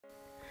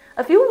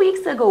A few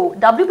weeks ago,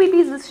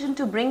 WPP's decision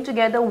to bring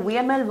together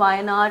VML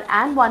Wayanar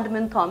and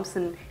Wonderman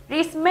Thompson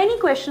raised many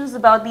questions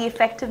about the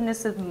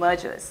effectiveness of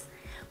mergers.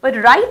 But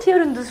right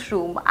here in this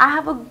room, I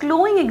have a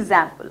glowing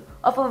example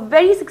of a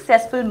very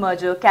successful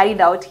merger carried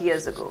out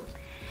years ago.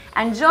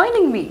 And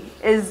joining me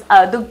is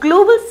the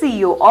global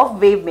CEO of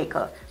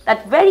Wavemaker,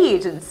 that very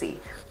agency,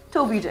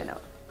 Toby Jenner.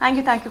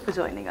 Thank you for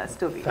joining us,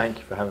 Toby. Thank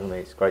you for having me.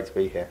 It's great to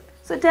be here.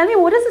 So tell me,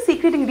 what is the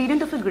secret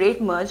ingredient of a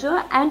great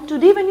merger? And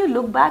today, when you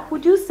look back,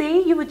 would you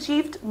say you've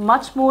achieved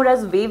much more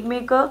as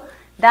Wavemaker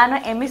than a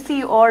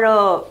MSC or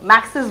a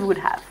Maxis would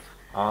have?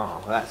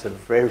 Well, that's a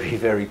very,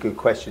 very good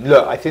question.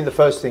 Look, I think the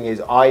first thing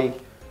is I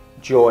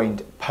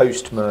joined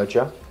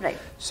post-merger. Right.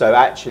 So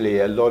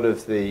actually, a lot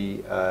of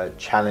the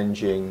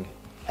challenging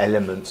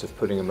elements of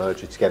putting a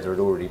merger together had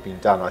already been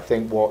done. I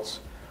think what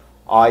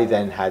I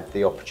then had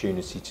the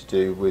opportunity to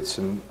do with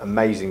some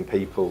amazing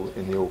people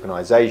in the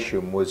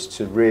organisation was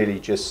to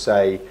really just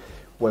say,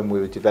 when we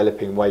were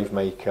developing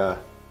Wavemaker,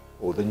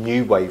 or the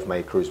new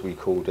Wavemaker as we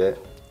called it,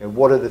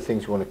 what are the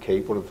things we want to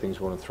keep, what are the things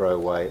we want to throw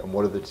away, and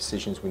what are the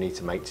decisions we need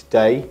to make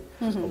today,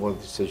 and what are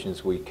the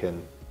decisions we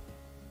can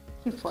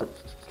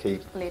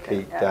keep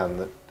down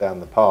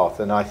the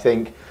path. And I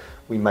think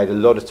we made a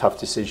lot of tough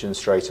decisions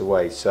straight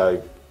away.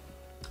 So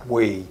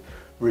we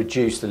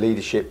reduced the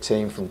leadership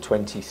team from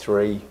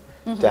 23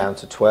 down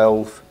to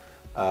 12.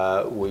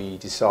 We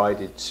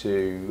decided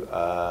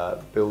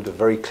to build a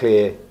very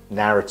clear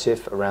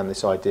narrative around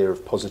this idea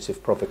of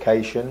positive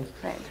provocation.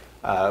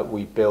 Right.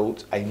 We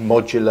built a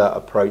modular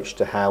approach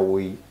to how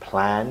we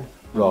plan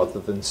rather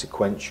than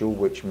sequential,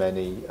 which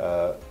many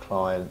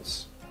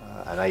clients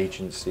and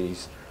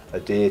agencies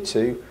adhere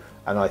to.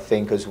 And I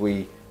think as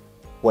we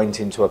went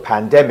into a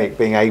pandemic,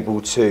 being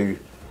able to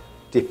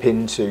dip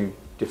into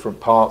different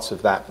parts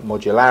of that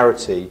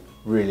modularity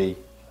really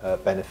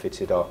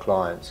benefited our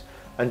clients.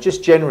 And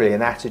just generally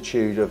an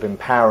attitude of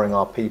empowering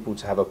our people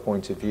to have a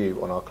point of view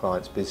on our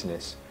clients'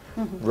 business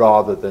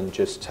rather than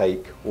just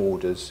take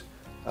orders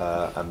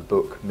and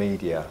book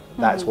media.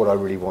 That's what I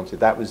really wanted.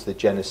 That was the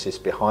genesis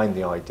behind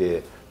the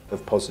idea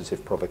of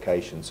positive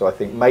provocation. So I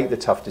think make the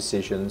tough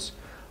decisions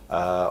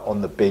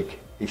on the big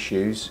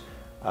issues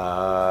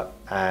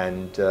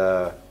and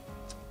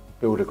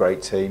build a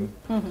great team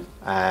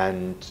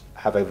and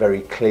have a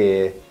very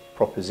clear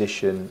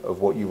proposition of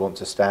what you want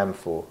to stand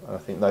for. And I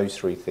think those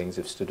three things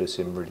have stood us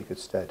in really good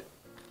stead.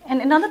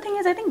 And another thing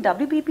is, I think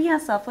WPP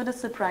has suffered a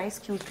surprise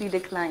Q3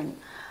 decline.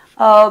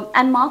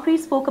 And Mark Reed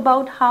spoke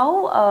about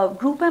how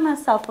Group M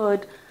has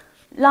suffered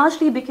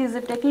largely because the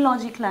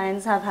technology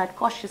clients have had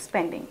cautious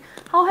spending.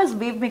 How has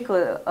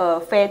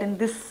Wavemaker fared in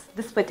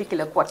this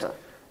particular quarter?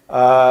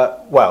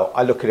 Well,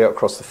 I look at it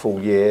across the full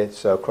year.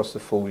 So across the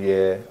full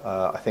year,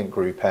 I think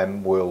Group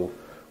M will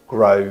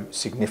grow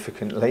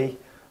significantly.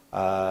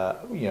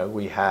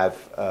 We have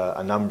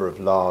a number of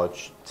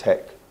large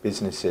tech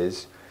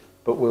businesses,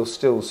 but we'll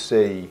still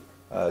see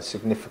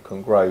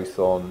significant growth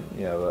on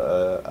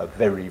a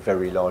very,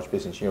 very large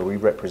business. We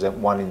represent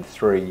 1 in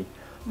 3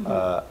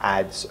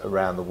 ads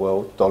around the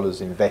world,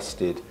 dollars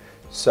invested.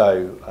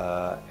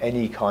 So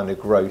any kind of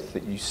growth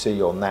that you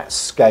see on that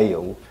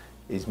scale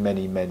is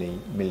many, many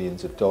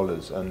millions of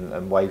dollars,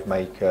 and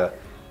Wavemaker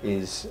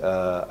is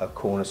a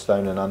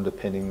cornerstone and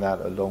underpinning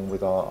that along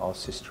with our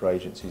sister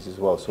agencies as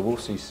well. So we'll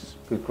see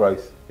good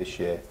growth this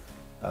year.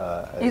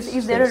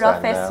 Is there a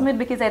rough estimate?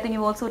 Because I think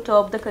you also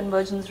topped the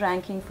convergence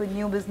ranking for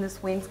new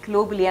business wins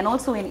globally and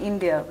also in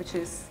India, which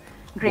is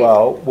great.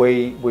 Well,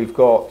 we've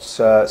got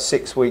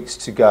 6 weeks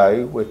to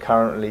go. We're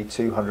currently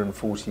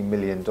 $240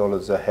 million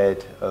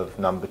ahead of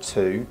number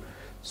 2.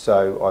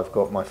 So I've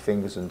got my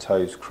fingers and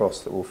toes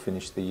crossed that we'll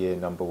finish the year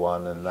number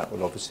 1, and that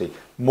will obviously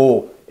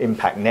more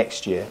impact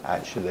next year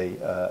actually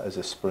as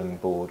a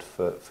springboard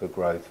for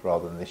growth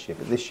rather than this year.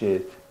 But this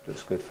year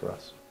looks good for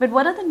us. But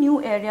what are the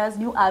new areas,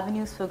 new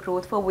avenues for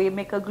growth for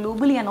Wavemaker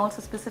globally and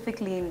also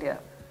specifically India?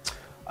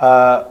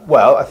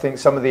 Well, I think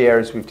some of the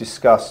areas we've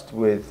discussed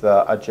with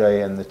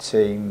Ajay and the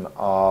team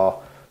are,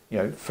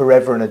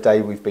 forever and a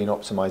day we've been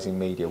optimizing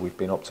media, we've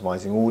been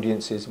optimizing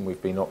audiences, and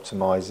we've been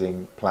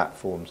optimizing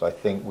platforms. I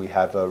think we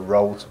have a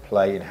role to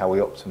play in how we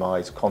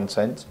optimize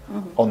content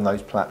on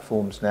those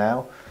platforms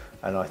now,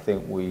 and I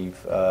think we've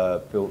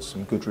built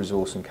some good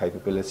resource and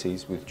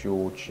capabilities with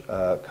George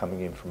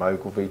coming in from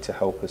Ogilvy to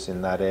help us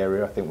in that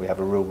area. I think we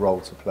have a real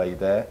role to play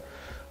there.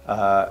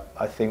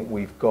 I think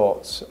we've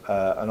got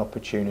an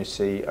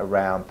opportunity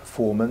around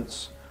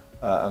performance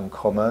and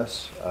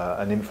commerce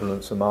and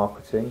influencer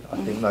marketing. I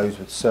think those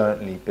would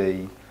certainly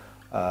be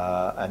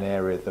an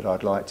area that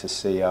I'd like to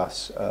see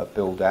us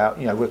build out.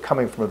 We're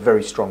coming from a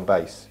very strong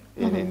base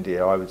in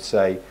India. I would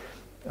say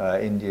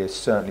India is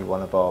certainly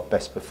one of our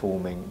best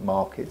performing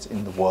markets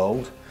in the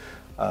world,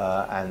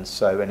 and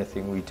so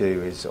anything we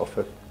do is off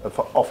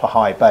a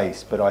high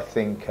base. But I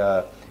think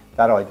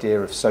that idea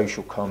of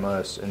social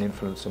commerce and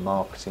influencer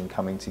marketing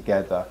coming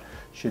together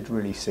should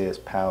really see us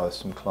power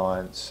some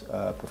clients'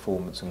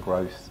 performance and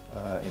growth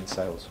in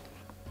sales.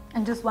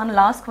 And just one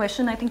last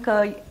question. I think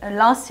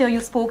last year you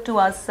spoke to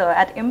us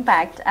at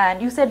Impact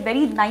and you said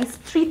very nice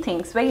three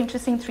things, very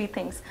interesting three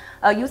things.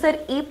 You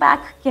said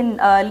APAC can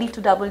lead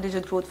to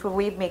double-digit growth for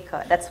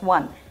Wavemaker. That's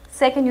one.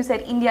 Second, you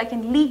said India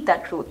can lead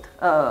that growth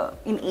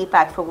in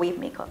APAC for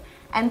Wavemaker.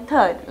 And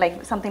third,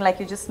 like something like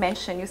you just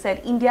mentioned, you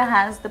said India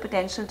has the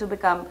potential to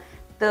become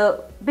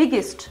the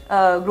biggest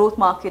growth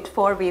market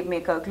for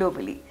Wavemaker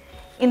globally.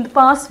 In the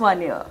past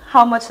 1 year,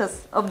 how much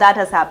of that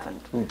has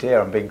happened? Oh dear,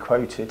 I'm being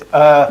quoted.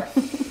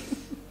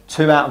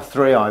 2 out of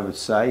 3, I would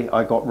say,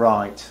 I got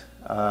right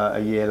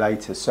a year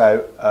later.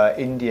 So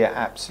India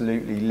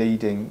absolutely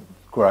leading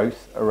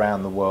growth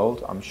around the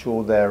world. I'm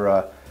sure there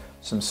are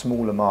some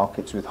smaller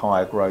markets with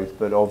higher growth,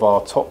 but of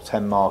our top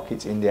 10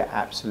 markets, India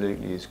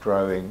absolutely is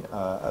growing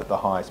at the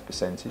highest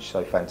percentage,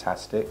 so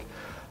fantastic.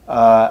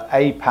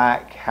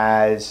 APAC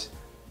has,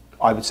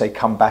 I would say,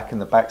 come back in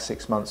the back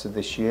 6 months of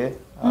this year,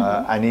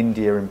 and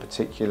India in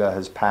particular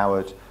has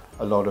powered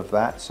a lot of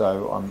that,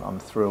 so I'm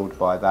thrilled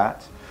by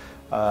that.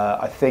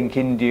 I think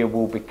India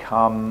will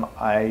become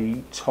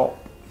a top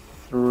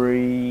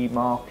 3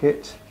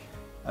 market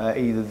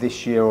either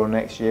this year or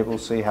next year. We'll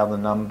see how the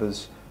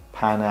numbers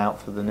pan out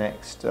for the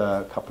next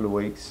couple of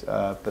weeks,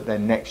 but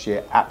then next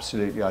year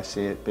absolutely I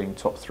see it being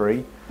top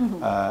 3,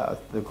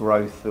 the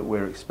growth that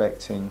we're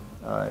expecting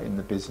in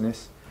the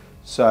business.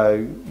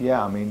 So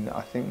yeah, I mean,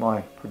 I think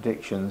my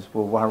predictions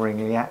were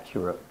worryingly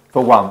accurate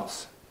for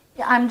once.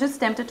 Yeah, I'm just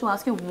tempted to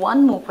ask you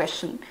one more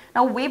question.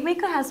 Now,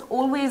 Wavemaker has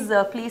always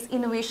placed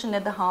innovation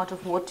at the heart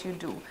of what you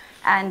do.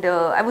 And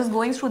I was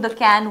going through the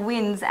Cannes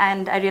wins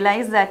and I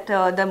realized that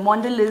the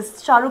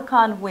Mondelez Shah Rukh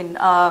Khan win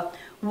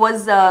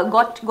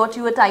got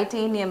you a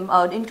titanium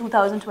in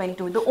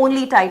 2022, the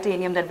only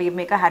titanium that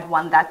Wavemaker had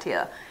won that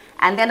year.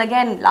 And then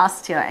again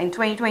last year in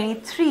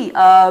 2023,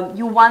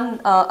 you won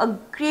a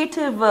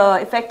creative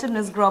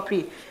effectiveness Grand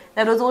Prix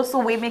that was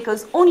also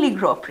Wavemaker's only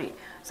Grand Prix.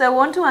 So I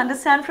want to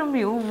understand from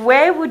you,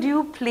 where would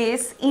you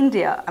place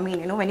India? I mean,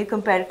 you know, when you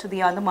compare it to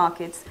the other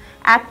markets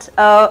at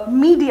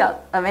media,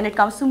 when it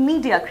comes to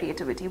media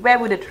creativity, where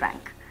would it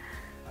rank?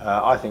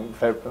 I think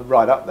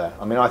right up there.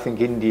 I mean, I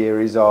think India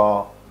is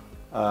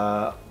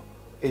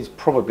is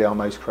probably our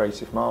most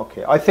creative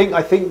market. I think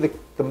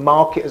the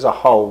market as a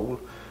whole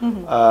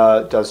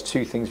does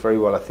 2 things very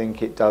well. I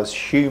think it does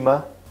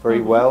humour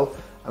very well,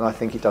 and I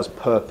think it does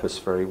purpose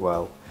very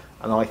well.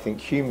 And I think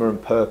humour and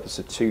purpose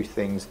are 2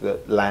 things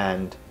that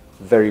land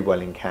very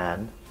well in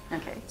Cannes.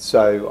 Okay.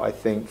 So I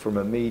think from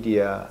a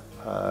media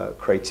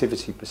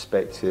creativity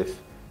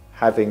perspective,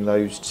 having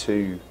those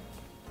 2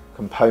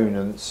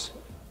 components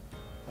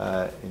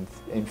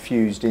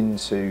infused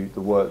into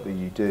the work that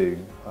you do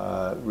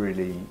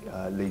really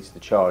leads the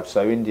charge.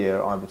 So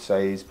India, I would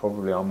say, is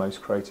probably our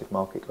most creative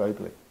market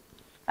globally.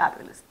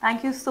 Fabulous.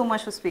 Thank you so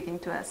much for speaking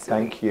to us today.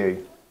 Thank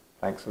you.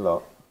 Thanks a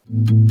lot.